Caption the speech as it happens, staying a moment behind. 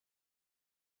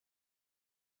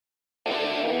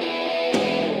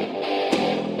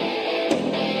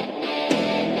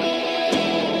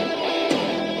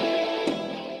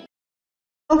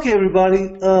Okay, everybody,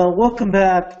 welcome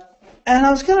back. And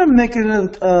I was going to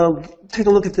take a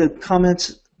look at the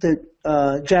comments that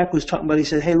Jack was talking about. He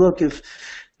said, "Hey, look, if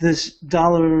this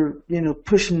dollar,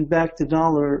 pushing back the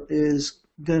dollar is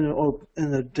going to, or in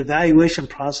the devaluation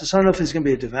process. I don't know if it's going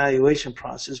to be a devaluation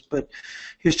process, but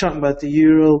he was talking about the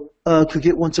euro could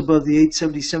get once above the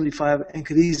 870.75 and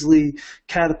could easily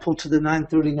catapult to the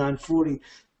 930, 940.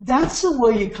 That's the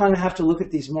way you kind of have to look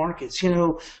at these markets.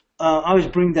 I always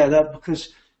bring that up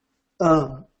because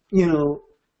um, you know,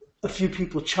 a few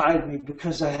people chide me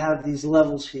because I have these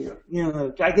levels here.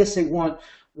 I guess they want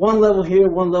one level here,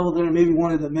 one level there, maybe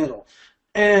one in the middle.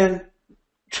 And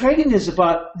trading is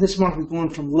about this market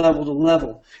going from level to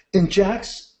level. And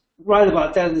Jack's right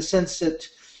about that in the sense that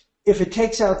if it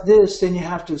takes out this, then you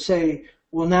have to say,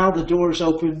 well, now the door is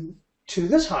open to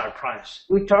this higher price.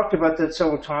 We talked about that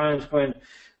several times when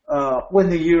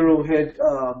the euro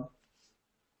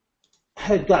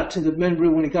had got to the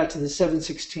remember when it got to the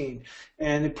 716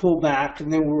 and it pulled back,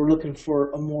 and then we were looking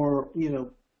for a more, I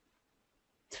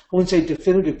wouldn't say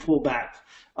definitive pullback,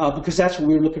 because that's what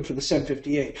we were looking for, the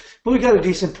 758. But we got a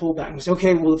decent pullback. We said,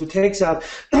 okay, well, if it takes out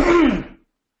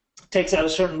takes out a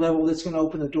certain level, that's going to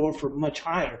open the door for much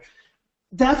higher.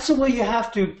 That's the way you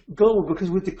have to go,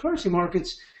 because with the currency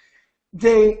markets,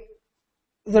 they're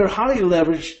highly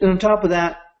leveraged, and on top of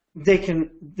that, they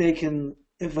can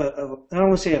if I don't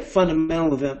want to say a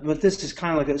fundamental event, but this is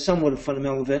kind of like somewhat a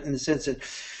fundamental event in the sense that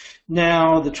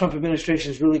now the Trump administration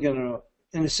is really going to,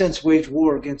 in a sense, wage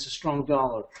war against a strong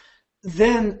dollar.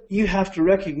 Then you have to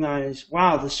recognize,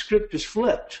 wow, the script is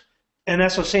flipped. And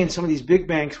that's what I'm saying. Some of these big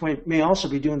banks may also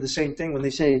be doing the same thing when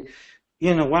they say,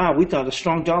 wow, we thought a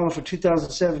strong dollar for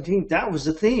 2017, that was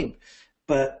the theme.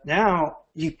 But now,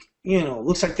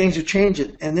 looks like things are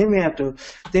changing, and they may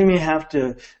have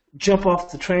to jump off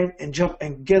the train and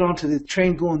get onto the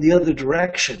train going the other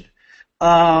direction.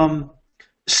 Jack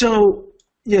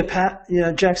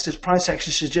says price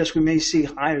action suggests we may see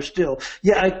higher still.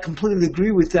 Yeah, I completely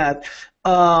agree with that.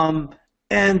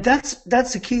 And that's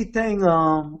the key thing.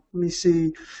 Let me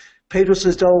see. Pedro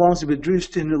says dollar longs have been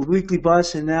reduced in a weekly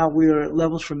bust, and now we are at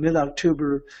levels from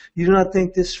mid-October. You do not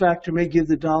think this factor may give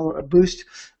the dollar a boost?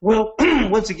 Well,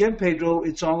 once again, Pedro,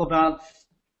 it's all about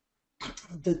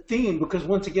the theme, because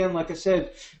once again, like I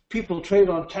said, people trade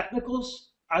on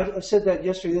technicals. I said that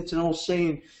yesterday. That's an old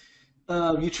saying.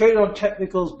 You trade on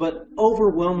technicals, but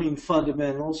overwhelming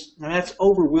fundamentals. Now that's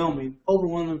overwhelming.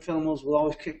 Overwhelming fundamentals will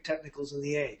always kick technicals in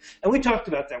the A. And we talked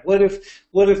about that. What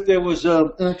if there was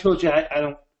and I told you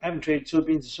I haven't traded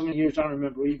soybeans in so many years, I don't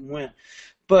remember even when.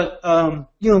 But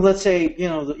let's say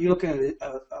you're looking at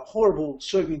a horrible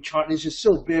soybean chart and it's just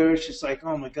so bearish. It's like,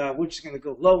 oh my God, we're just going to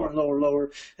go lower and lower and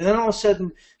lower. And then all of a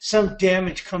sudden, some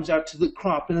damage comes out to the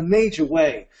crop in a major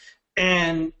way.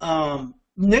 And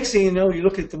next thing you know, you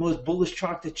look at the most bullish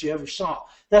chart that you ever saw.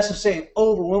 That's what I'm saying,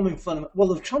 overwhelming fundamental.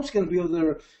 Well, if Trump's going to be over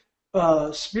there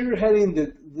spearheading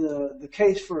the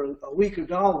case for a weaker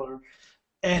dollar,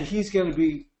 and he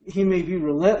may be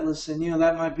relentless, and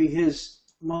that might be his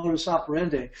modus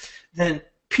operandi, then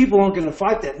people aren't going to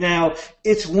fight that. Now,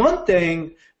 it's one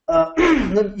thing,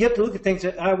 you have to look at things,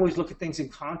 I always look at things in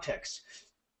context,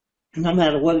 no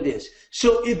matter what it is.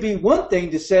 So it'd be one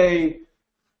thing to say,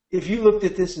 if you looked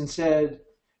at this and said,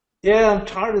 yeah, I'm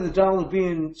tired of the dollar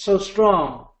being so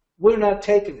strong, we're not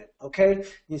taking it, okay?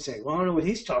 You say, well, I don't know what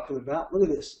he's talking about. Look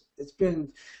at this. The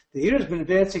year's been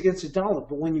advancing against the dollar,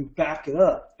 but when you back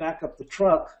up the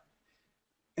truck,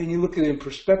 and you look at it in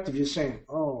perspective, you're saying,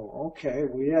 oh, okay,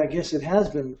 well, yeah, I guess it has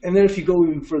been. And then if you go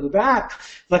even further back,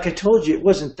 like I told you, it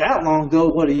wasn't that long ago,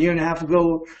 a year and a half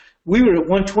ago, we were at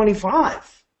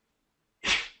 125.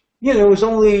 It was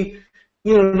only,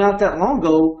 not that long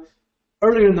ago,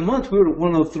 earlier in the month, we were at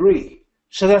 103.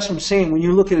 So that's what I'm saying, when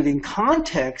you look at it in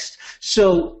context.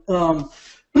 So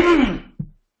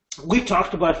we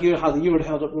talked about here how the euro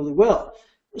held up really well.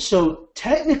 So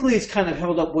technically it's kind of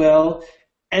held up well,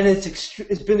 and it's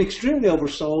been extremely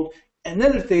oversold. And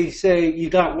then if they say you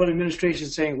got one administration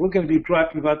saying we're going to be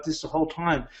talking about this the whole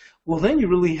time, well, then you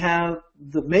really have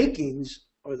the makings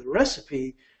or the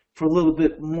recipe for a little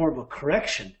bit more of a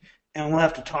correction. And we'll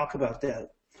have to talk about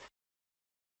that.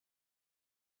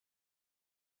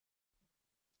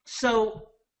 So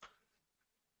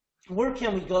where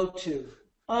can we go to?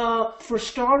 For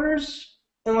starters,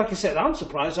 and like I said, I'm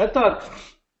surprised.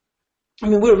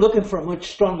 We were looking for a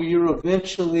much stronger euro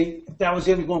eventually. If that was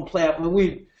going to play out.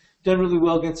 We'd done really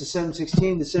well against the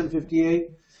 716, the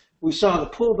 758. We saw the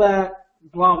pullback,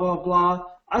 blah, blah, blah.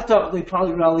 I thought they'd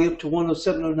probably rally up to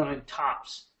 107.09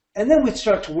 tops. And then we'd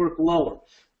start to work lower.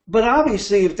 But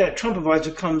obviously, if that Trump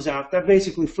advisor comes out, that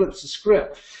basically flips the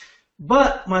script.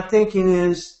 But my thinking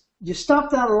is you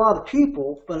stopped out a lot of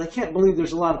people, but I can't believe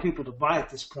there's a lot of people to buy at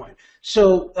this point.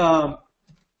 So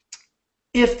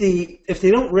if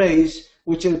they don't raise,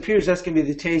 which it appears that's going to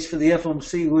be the case for the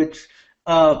FOMC, which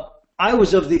I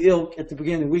was of the ilk at the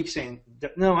beginning of the week saying,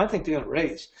 no, I think they're going to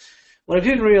raise. What I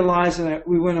didn't realize, and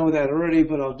we went over that already,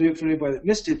 but I'll do it for anybody that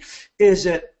missed it, is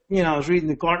that, I was reading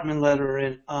the Gartman letter,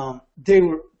 and they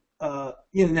were,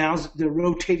 now they're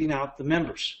rotating out the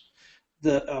members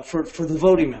for the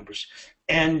voting members.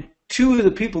 And two of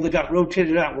the people that got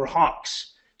rotated out were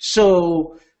hawks.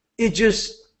 So it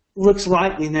just looks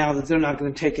likely now that they're not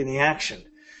going to take any action.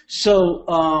 So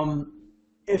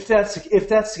if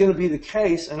that's going to be the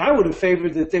case, and I would have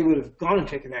favored that they would have gone and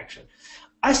taken action.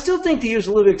 I still think the year's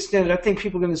a little bit extended. I think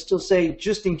people are going to still say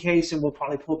just in case, and we'll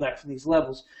probably pull back from these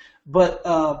levels. But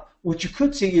what you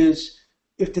could see is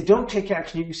if they don't take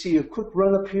action, you can see a quick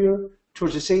run up here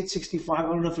towards this 865. I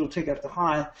don't know if it'll take out the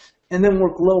high, and then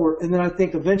work lower. And then I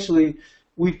think eventually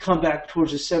we'd come back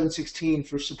towards the 716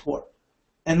 for support.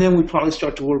 And then we'd probably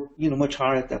start to work, much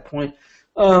higher at that point.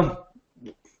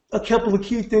 A couple of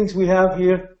key things we have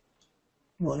here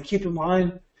you want to keep in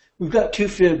mind. We've got two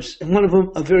fibs, and one of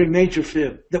them a very major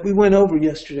fib that we went over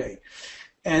yesterday.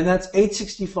 And that's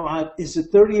 865 is the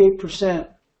 38%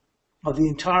 of the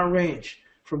entire range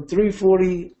from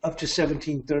 340 up to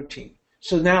 1713.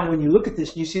 So now when you look at this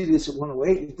and you see this at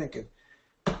 108, you're thinking,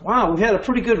 wow, we've had a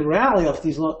pretty good rally off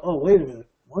these. Oh, wait a minute,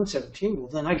 117. Well,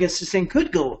 then I guess this thing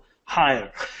could go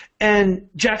higher. And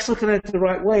Jack's looking at it the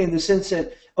right way in the sense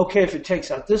that, okay, if it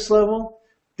takes out this level,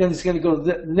 then it's going to go to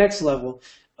the next level,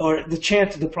 or the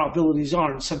chance of the probabilities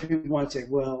are. And some people might say,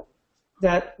 well,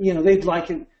 that, they'd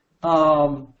like it.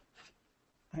 Hang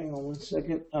on one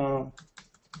second.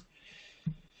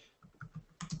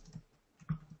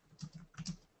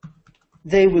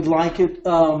 They would like it.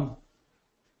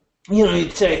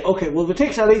 You'd say, okay, well, if it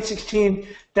takes out 816,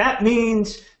 that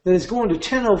means that it's going to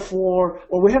 1004,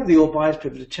 or we have the old bias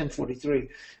pivot at 1043.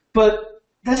 But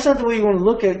that's not the way you want to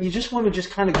look at it. You just want to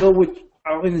just kind of go with,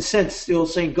 in a sense, the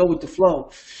old saying, go with the flow.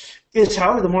 It's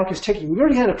however the market's taking. We've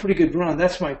already had a pretty good run.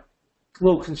 That's my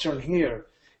little concern here.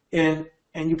 And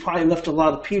you probably left a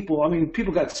lot of people. I mean,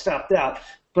 people got stopped out,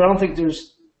 but I don't think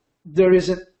there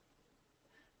isn't.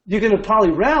 You're going to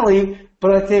probably rally,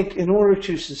 but I think in order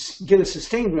to get a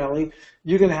sustained rally,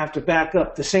 you're going to have to back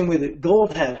up the same way that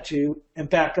gold had to, and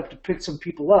back up to pick some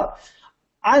people up.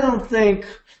 I don't think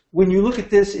when you look at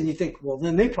this and you think, well,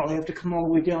 then they probably have to come all the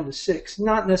way down to 6.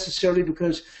 Not necessarily,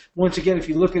 because once again, if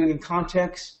you look at it in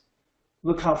context,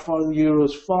 look how far the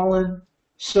euro's fallen.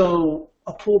 So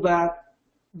a pullback,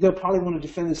 they'll probably want to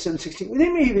defend the 716. They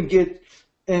may even get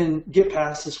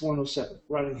past this 107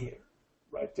 right in here,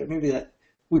 right there. Maybe that.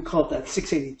 We call it that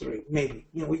 683, maybe.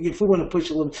 If we want to push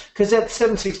a little, because that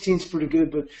 716 is pretty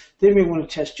good, but they may want to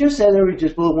test just that area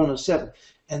just below 107.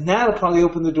 And that'll probably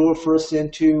open the door for us then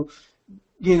to,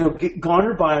 get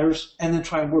garner buyers and then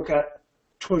try and work out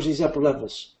towards these upper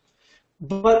levels.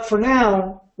 But for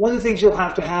now, one of the things you'll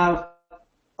have,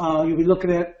 you'll be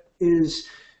looking at is,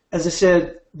 as I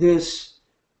said, this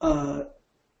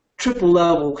triple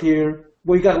level here,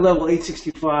 where you got level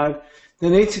 865,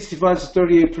 then 865 is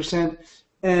 38%.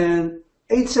 And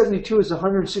 872 is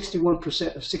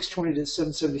 161% of 620 to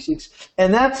 776.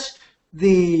 And that's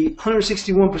the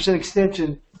 161%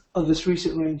 extension of this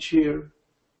recent range here.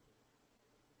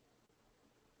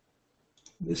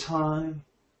 This high,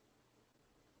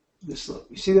 this low.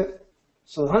 You see that?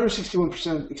 So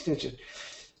 161% extension.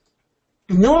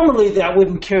 Normally that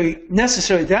wouldn't carry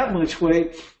necessarily that much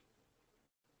weight.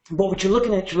 But what you're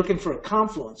looking for a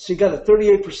confluence. So you got a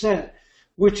 38%,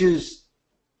 which is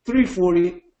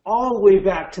 340 all the way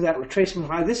back to that retracement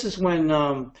high. This is when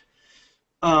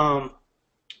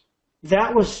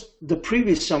that was the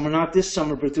previous summer, not this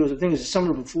summer, but there was, I think it was the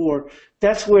summer before.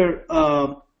 That's where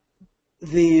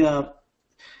they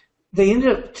ended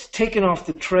up taking off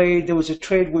the trade. There was a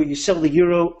trade where you sell the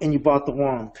euro and you bought the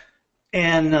won.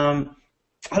 And I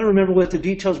don't remember what the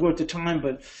details were at the time,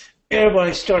 but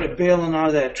everybody started bailing out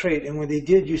of that trade. And when they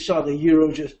did, you saw the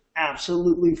euro just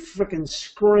absolutely freaking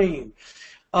scream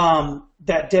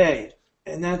that day.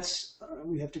 And that's,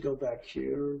 we have to go back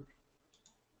here.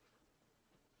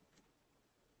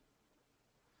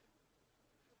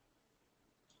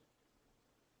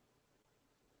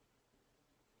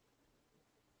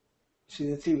 See,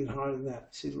 that's even harder than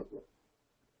that. See, look.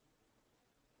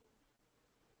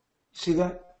 See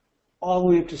that? All the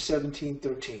way up to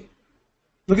 1713.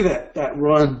 Look at that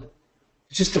run.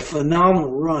 It's just a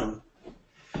phenomenal run.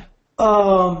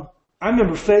 I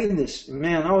remember fading this.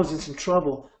 Man, I was in some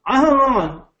trouble. I hung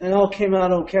on, and it all came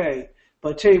out okay. But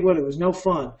I tell you what, it was no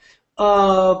fun.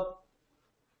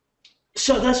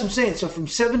 So that's what I'm saying. So from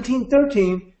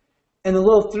 1713 and the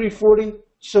low of 340,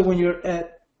 so when you're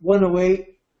at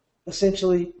 108,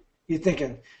 essentially, you're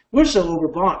thinking, we're so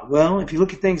overbought. Well, if you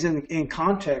look at things in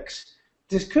context,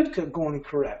 this could go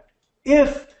incorrect.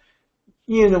 If,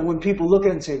 when people look at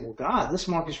it and say, well, God, this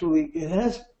market's really, it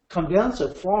has come down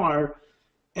so far,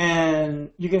 and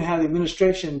you're going to have the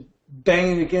administration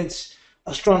banging against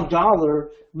a strong dollar,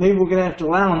 maybe we're going to have to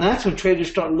allow. And that's when traders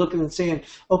start looking and saying,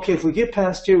 okay, if we get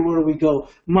past here, where do we go?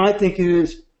 My thinking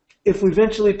is, if we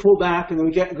eventually pull back and then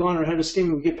we get going our head of steam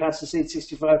and we get past this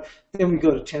 865, then we go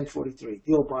to 1043,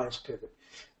 the old bias pivot.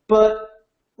 But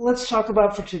let's talk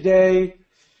about for today.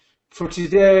 For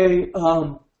today,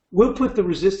 we'll put the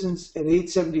resistance at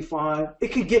 875.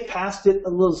 It could get past it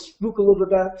spook a little bit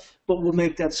back, but we'll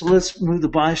make that. So let's move the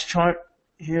bias chart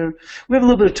here. We have a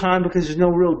little bit of time because there's no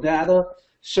real data.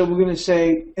 So we're going to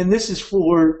say, and this is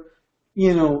for,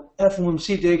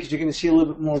 FOMC day because you're going to see a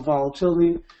little bit more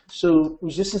volatility. So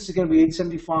resistance is going to be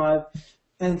 875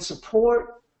 and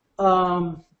support.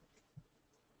 I'm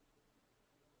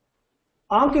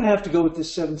going to have to go with this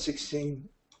 716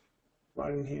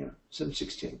 right in here,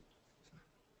 716.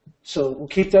 So we'll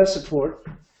keep that support.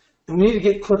 And we need to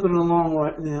get clipping along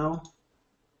right now.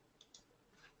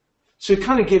 So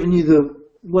kind of giving you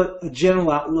what a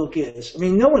general outlook is. I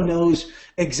mean, no one knows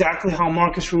exactly how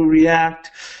markets will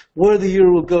react, where the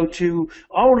euro will go to.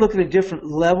 All we're looking at different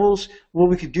levels where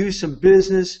we could do some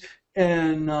business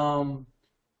and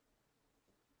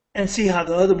see how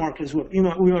the other markets work. We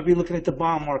might be looking at the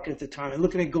bond market at the time and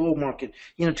looking at gold market,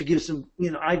 to give some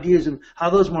ideas of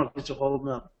how those markets are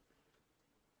holding up.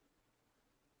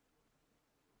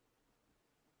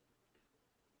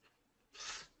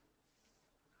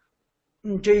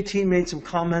 JT made some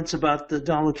comments about the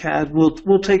dollar CAD.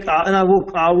 We'll take, and I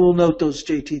will note those,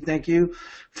 JT. Thank you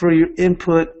for your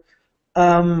input.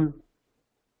 Yeah,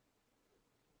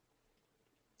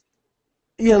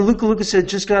 Luca said,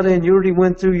 just got in. You already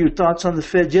went through your thoughts on the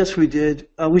Fed. Yes, we did.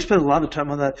 We spent a lot of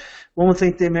time on that. One would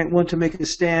think they might want to make a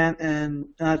stand and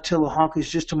not tell the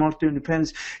hawkers just to mark their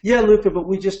independence. Yeah, Luca, but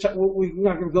we're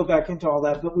not going to go back into all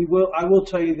that. But I will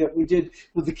tell you that we did.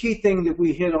 Well, the key thing that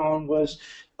we hit on was,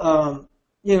 I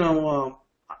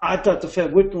thought the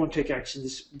Fed would go and take action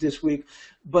this week,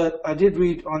 but I did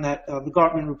read on that the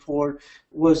Gartman report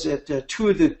was that two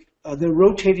of they're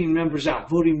rotating members out,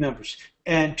 voting members,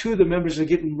 and two of the members that are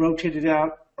getting rotated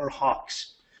out are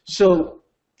hawks. So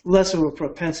less of a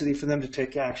propensity for them to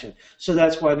take action. So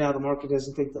that's why now the market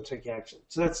doesn't think they'll take action.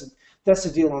 So that's the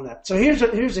deal on that. So here's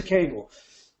a cable.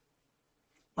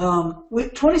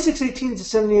 With 2618 to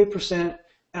 78%,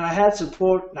 and I had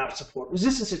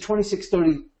resistance at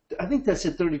 2630. I think that's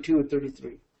at 32 or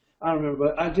 33. I don't remember,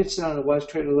 but I did sit on a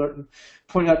WizeTrade alert and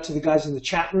point out to the guys in the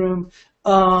chat room.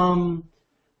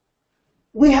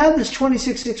 We had this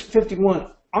 26.651.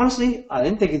 Honestly, I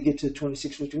didn't think it'd get to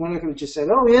 26.51. I could have just said,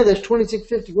 oh yeah, there's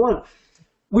 26.51.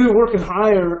 We were working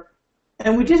higher,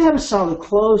 and we did have a solid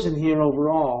close in here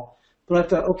overall. But I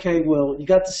thought, okay, well, you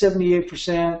got the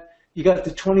 78%, you got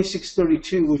the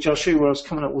 26.32, which I'll show you where I was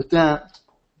coming up with that.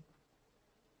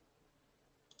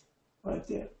 Right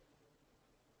there.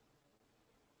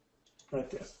 Right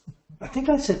there. I think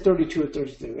I said 32 or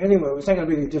 33. Anyway, it's not going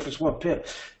to make a difference one pip.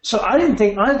 So I really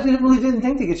didn't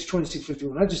think they get to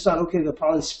 26.51. I just thought, okay, they'll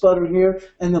probably sputter here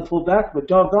and they'll pull back. But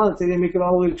doggone it, they didn't make it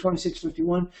all the way to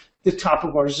 26.51, the top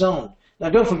of our zone. Now,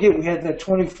 don't forget, we had that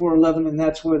 24.11, and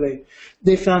that's where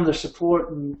they found their support.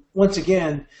 And once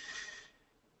again,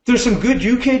 there's some good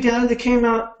UK data that came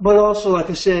out, but also,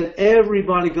 like I said,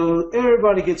 everybody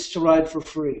gets to ride for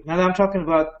free. Now I'm talking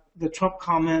about the Trump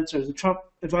comments or the Trump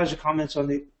advisor comments on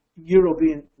the euro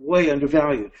being way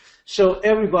undervalued. So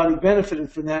everybody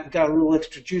benefited from that and got a little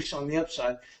extra juice on the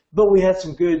upside. But we had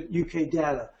some good UK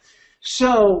data.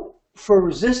 So for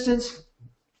resistance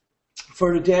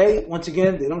for today, once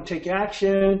again, they don't take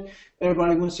action.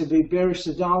 Everybody wants to be bearish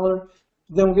the dollar.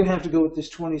 Then we're going to have to go with this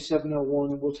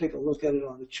 2701, and we'll take a look at it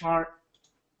on the chart.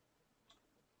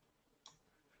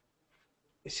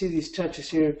 You see these touches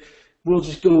here? We'll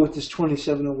just go with this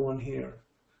 2701 here,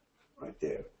 right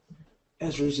there,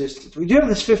 as resistance. We do have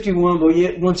this 51, but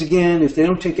yet, once again, if they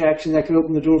don't take action, that could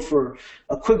open the door for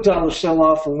a quick dollar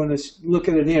sell-off, or when it's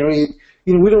looking at an area.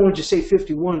 We don't want to just say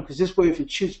 51, because this way, if it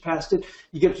shoots past it,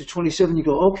 you get up to 27, you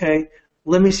go, okay,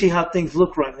 let me see how things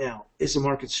look right now. Is the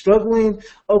market struggling?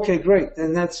 Okay, great.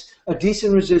 Then that's a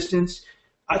decent resistance.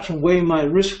 I can weigh my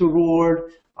risk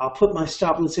reward. I'll put my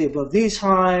stop, let's say, above these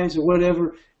highs or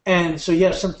whatever. And so you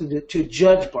have something to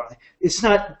judge by. It's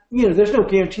not, there's no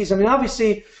guarantees. I mean,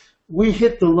 obviously, we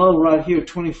hit the low right here,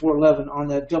 24.11, on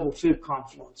that double fib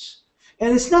confluence.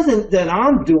 And it's nothing that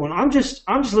I'm doing. I'm just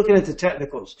looking at the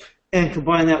technicals and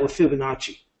combine that with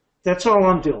Fibonacci. That's all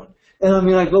I'm doing. And I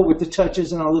mean, I go with the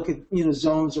touches and I'll look at,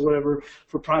 zones or whatever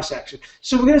for price action.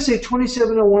 So we're going to say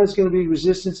 2701 is going to be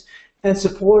resistance and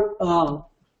support.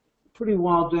 Pretty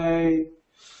wild day.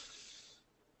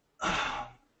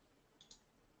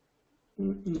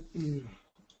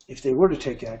 If they were to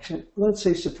take action, let's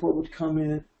say support would come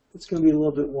in. It's going to be a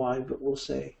little bit wide, but we'll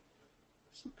say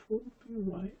support would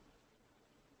be right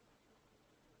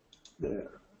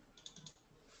there.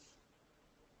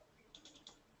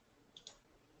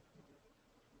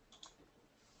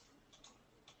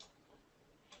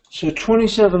 So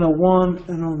 2701,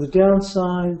 and on the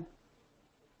downside,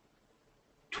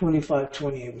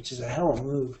 2528, which is a hell of a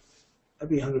move.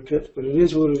 That'd be 100 pips, but it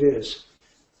is what it is.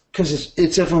 Because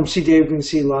it's FOMC day, we're going to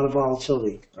see a lot of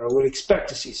volatility, or would expect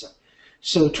to see some.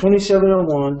 So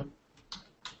 2701.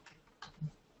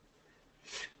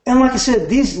 And like I said,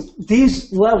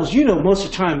 these levels, most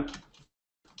of the time,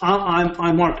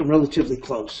 I mark them relatively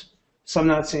close. So I'm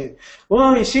not saying,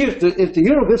 well, you see, if the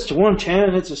euro gets to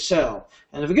 110, it's a sell,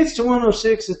 and if it gets to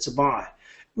 106, it's a buy.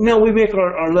 No, we make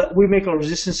our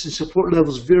resistance and support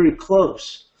levels very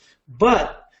close,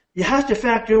 but you have to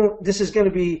factor in this is going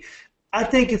to be. I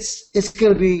think it's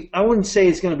going to be. I wouldn't say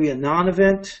it's going to be a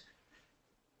non-event,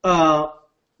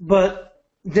 but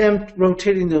them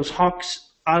rotating those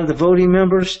hawks out of the voting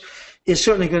members is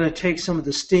certainly going to take some of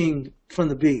the sting from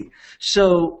the B.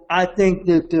 So I think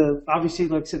that obviously,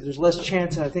 like I said, there's less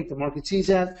chance, and I think the market sees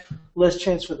that, less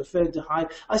chance for the Fed to hide.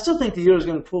 I still think the euro is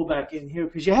going to pull back in here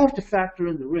because you have to factor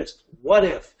in the risk. What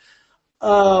if?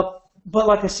 But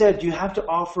like I said, you have to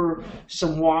offer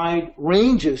some wide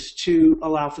ranges to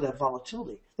allow for that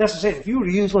volatility. That's what I'm saying. If you were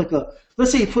to use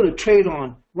let's say you put a trade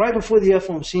on right before the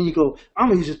FOMC and you go, I'm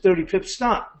going to use a 30 pip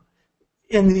stop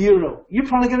in the euro, you're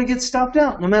probably going to get stopped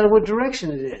out no matter what direction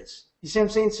it is. You see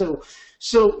what I'm saying?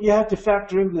 So you have to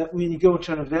factor in that when you go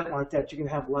into an event like that, you're going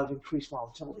to have a lot of increased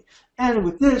volatility. And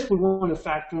with this, we want to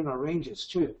factor in our ranges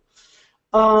too.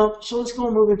 So let's go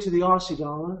and move into the Aussie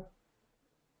dollar.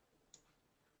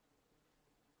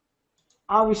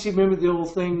 Obviously, remember the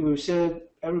old thing we said,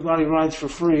 everybody rides for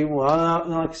free. Well,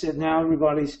 like I said, now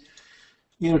everybody's,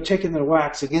 taking their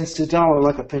whacks against the dollar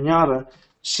like a piñata.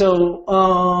 So,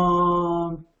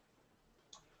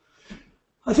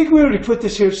 I think we already put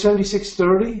this here at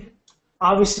 76.30.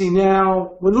 Obviously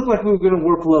now, we look like we were going to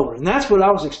work lower. And that's what I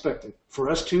was expecting, for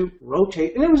us to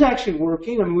rotate. And it was actually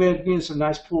working. I mean, we had some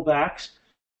nice pullbacks.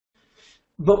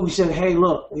 But we said, hey,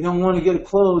 look, we don't want to get a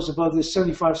close above this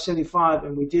 75.75,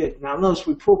 and we did. Now, notice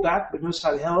we pulled back, but notice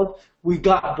how it held. We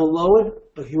got below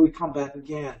it, but here we come back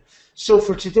again. So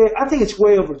for today, I think it's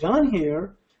way overdone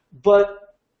here.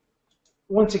 But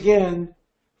once again,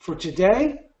 for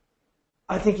today,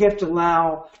 I think you have to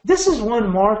allow, this is one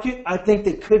market I think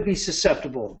that could be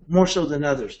susceptible, more so than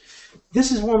others.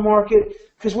 This is one market,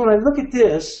 because when I look at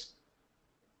this,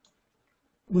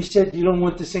 we said you don't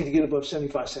want this thing to get above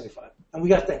 75.75. And we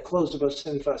got that closed above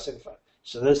 75.75.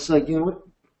 So that's like, what?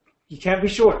 You can't be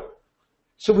short.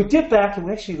 So we dipped back and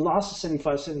we actually lost the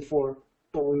 75.74,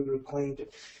 but we reclaimed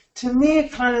it. To me, it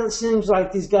kind of seems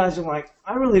like these guys are like,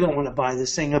 I really don't want to buy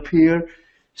this thing up here.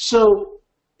 So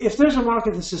if there's a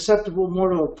market that's susceptible more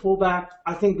to a pullback,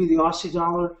 I think it'd be the Aussie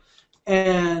dollar.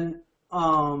 And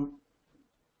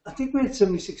I think we had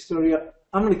 76.30.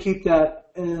 I'm going to keep that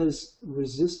as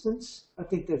resistance. I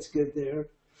think that's good there.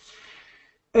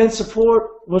 And support,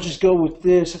 we'll just go with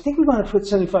this. I think we might have put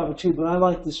 75.02, but I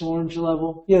like this orange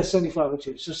level. Yeah,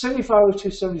 75.02. So 75.02,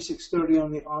 76.30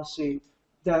 on the Aussie.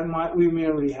 We may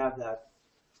already have that.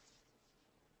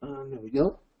 There we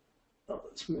go. Oh,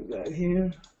 let's move that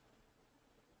here.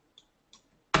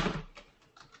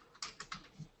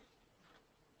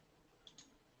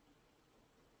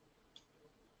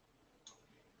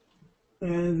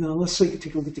 And let's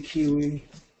take a look at the Kiwi.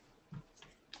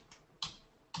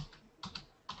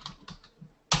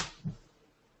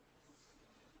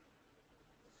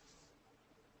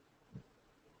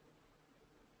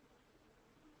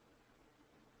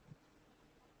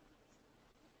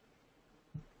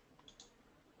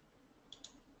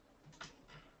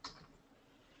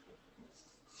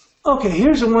 Okay,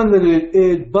 here's the one that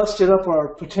it busted up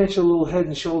our potential little head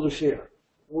and shoulders here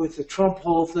with the Trump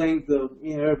whole thing. The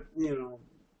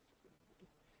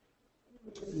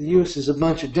U.S. is a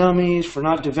bunch of dummies for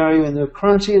not devaluing their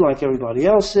currency like everybody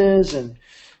else is, and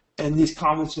these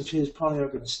comments of his probably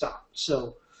aren't going to stop.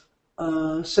 So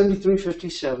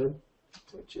 73.57,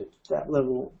 which at that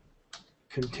level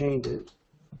contained it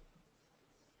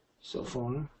so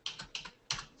far.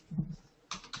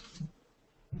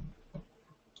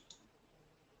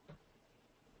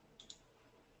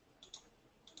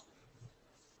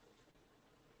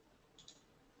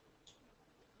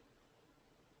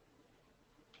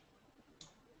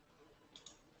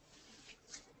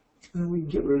 And we can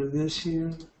get rid of this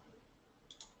here.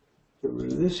 Get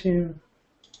rid of this here.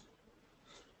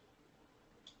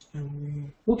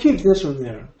 And we'll keep this one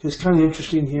there. It's kind of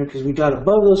interesting here because we got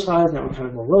above those highs, now we're kind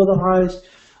of below the highs.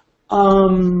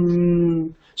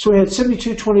 So we had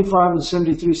 72.25 and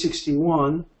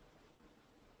 73.61.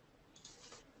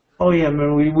 Oh yeah,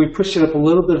 remember we pushed it up a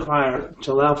little bit higher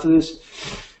to allow for this.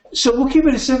 So we'll keep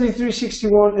it at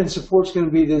 73.61, and support's going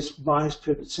to be this bias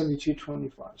pivot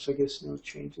 72.25. So I guess no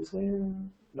changes there.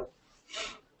 No.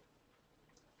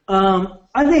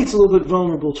 I think it's a little bit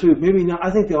vulnerable too. Maybe not.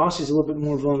 I think the Aussie's a little bit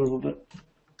more vulnerable, but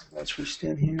that's where we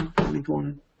stand here. Let me go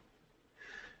on.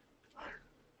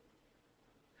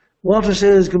 Walter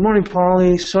says, "Good morning,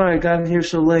 Pauly. Sorry I got in here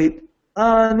so late."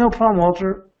 No problem,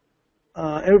 Walter.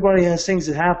 Everybody has things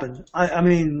that happen. I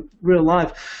mean, real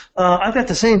life. I've got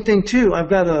the same thing too.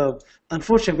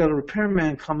 Unfortunately, I've got a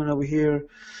repairman coming over here,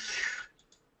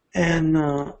 and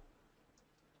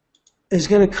is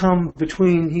going to come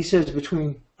between. He says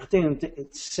between. I think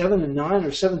it's 7 and 9 or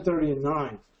 7:30 and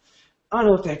 9. I don't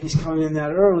know what the heck he's coming in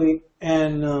that early,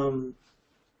 and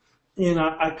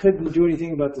I couldn't do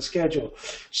anything about the schedule.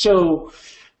 So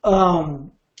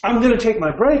I'm going to take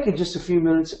my break in just a few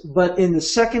minutes, but in the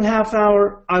second half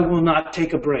hour, I will not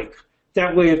take a break.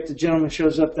 That way, if the gentleman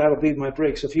shows up, that'll be my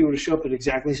break. So if he were to show up at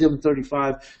exactly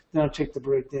 7:35, then I'll take the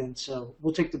break then. So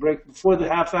we'll take the break before the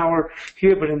half hour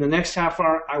here, but in the next half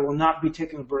hour, I will not be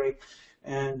taking a break.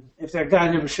 And if that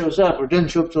guy never shows up or doesn't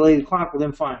show up till 8 o'clock, well,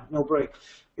 then fine, no break.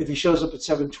 If he shows up at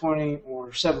 7:20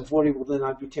 or 7:40, well, then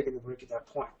I'd be taking the break at that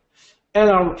point.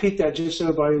 And I'll repeat that just so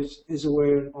everybody is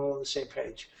aware and all on the same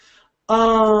page.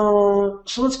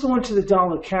 So let's go into the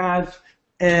dollar CAD.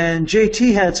 And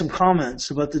JT had some comments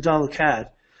about the dollar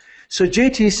CAD. So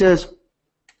JT says,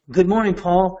 "Good morning,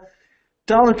 Paul.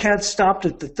 Dollar CAD stopped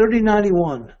at the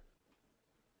 30.91.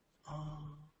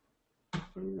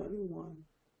 30.91.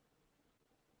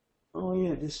 Oh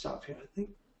yeah, it did stop here, I think.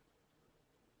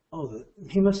 Oh,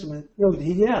 he must have been. No,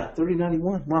 yeah,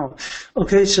 30.91. Wow.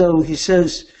 Okay, so he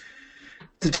says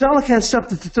the dollar CAD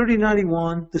stopped at the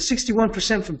 30.91. The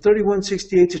 61% from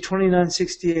 31.68 to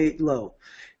 29.68 low.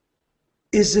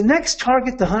 Is the next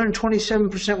target the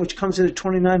 127%, which comes in at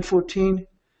 29.14?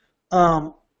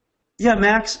 Yeah,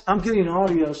 Max, I'm getting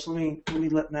audio, so let me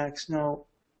let Max know.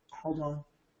 Hold on.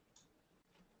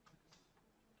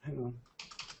 Hang on.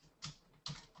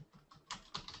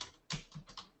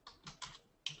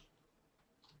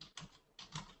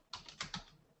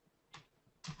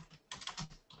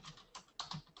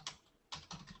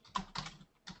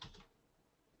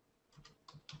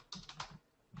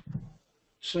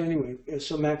 So anyway,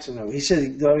 so Max will know. He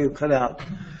said the audio cut out.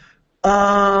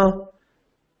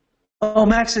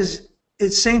 Max says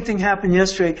it's same thing happened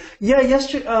yesterday. Yeah,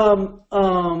 yesterday.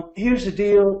 Here's the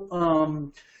deal.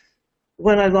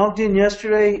 When I logged in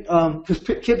yesterday, because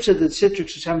Kip said that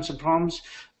Citrix was having some problems.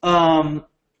 When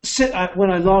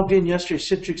I logged in yesterday,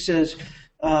 Citrix says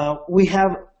we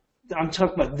have. I'm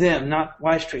talking about them, not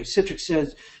WizeTrade. Citrix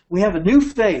says we have a new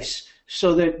face,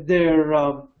 so that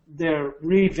they're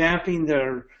revamping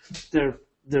their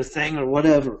thing or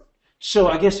whatever. So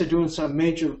I guess they're doing some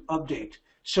major update.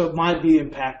 So it might be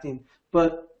impacting.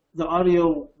 But the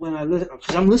audio, when I listen,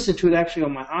 because I'm listening to it actually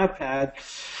on my iPad,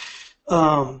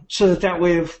 so that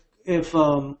way if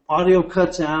audio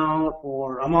cuts out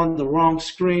or I'm on the wrong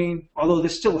screen, although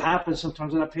this still happens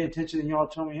sometimes when I pay attention and y'all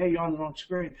tell me, hey, you're on the wrong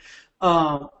screen.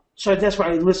 So that's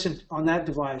why I listen on that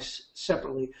device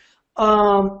separately.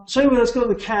 So anyway, let's go to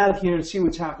the CAD here and see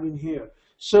what's happening here.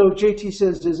 So JT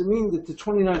says, does it mean that the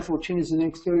 29.14 is the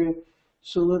next area?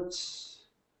 So let's,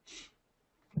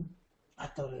 I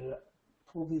thought I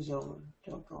pull these over.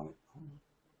 Don't go.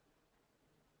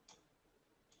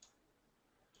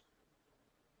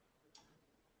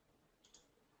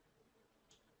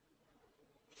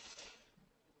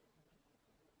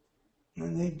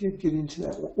 And they did get into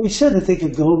that. We said that they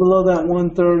could go below that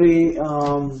 130.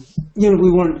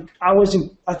 We weren't.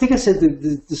 I think I said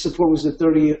the support was at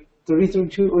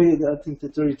 30.32. Oh yeah, I think the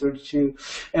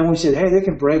 30.32. And we said, hey, they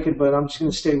can break it, but I'm just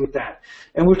going to stay with that.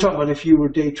 And we're talking about if you were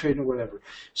day trading or whatever.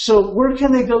 So where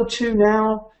can they go to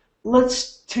now?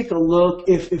 Let's take a look.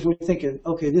 If we're thinking,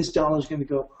 okay, this dollar is going to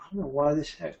go. I don't know why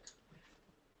this heck.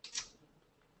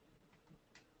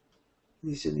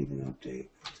 These didn't even update.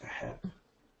 What the heck?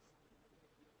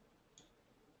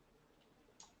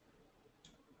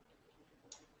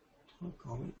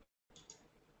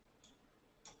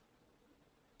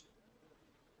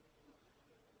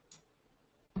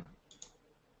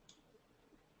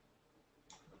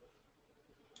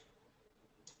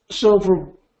 So if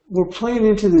we're playing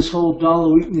into this whole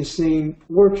dollar weakness thing,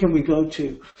 where can we go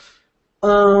to?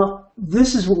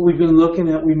 This is what we've been looking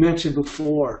at. We mentioned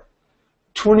before.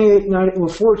 28.90.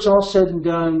 Before it's all said and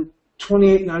done,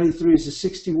 28.93 is the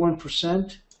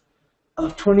 61%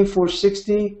 of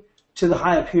 24.60 to the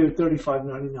high up here,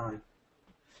 35.99.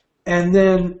 And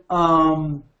then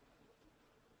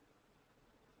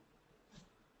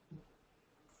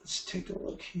let's take a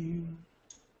look here.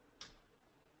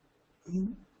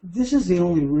 This is the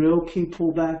only real key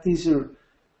pullback.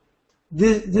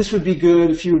 This would be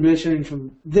good if you were measuring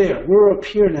from there. We're up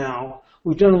here now.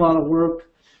 We've done a lot of work.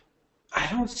 I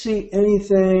don't see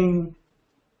anything.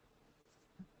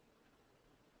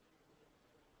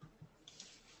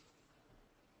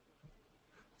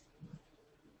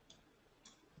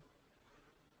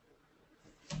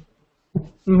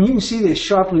 I mean, you can see they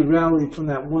sharply rallied from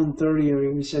that 130 area.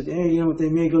 We said, hey, you know what, they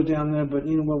may go down there, but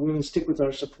you know what, we're going to stick with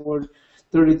our support,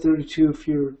 30.32 if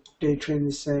you're day trading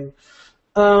this thing.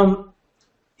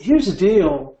 Here's the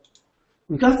deal.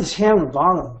 We've got this hammer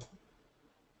bottom.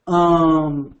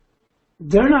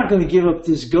 They're not going to give up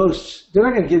this ghost. They're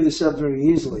not going to give this up very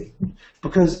easily.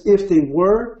 Because if they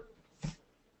were,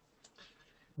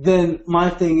 then my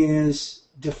thing is,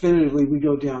 definitively we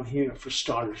go down here for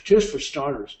starters, just for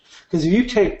starters. Because if you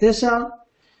take this out,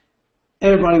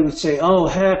 everybody would say, oh,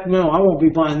 heck no, I won't be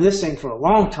buying this thing for a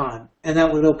long time. And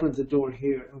that would open the door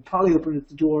here. It would probably open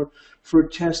the door for a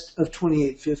test of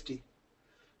 28.50.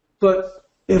 But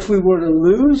if we were to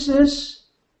lose this,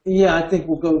 yeah, I think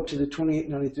we'll go to the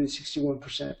 28.93,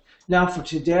 61%. Now for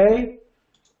today,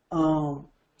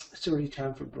 it's already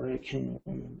time for break. Hang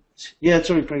on. Yeah, it's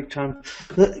already break time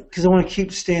because I want to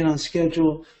keep staying on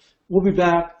schedule. We'll be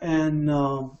back and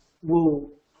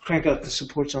we'll crank out the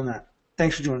supports on that.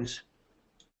 Thanks for joining us.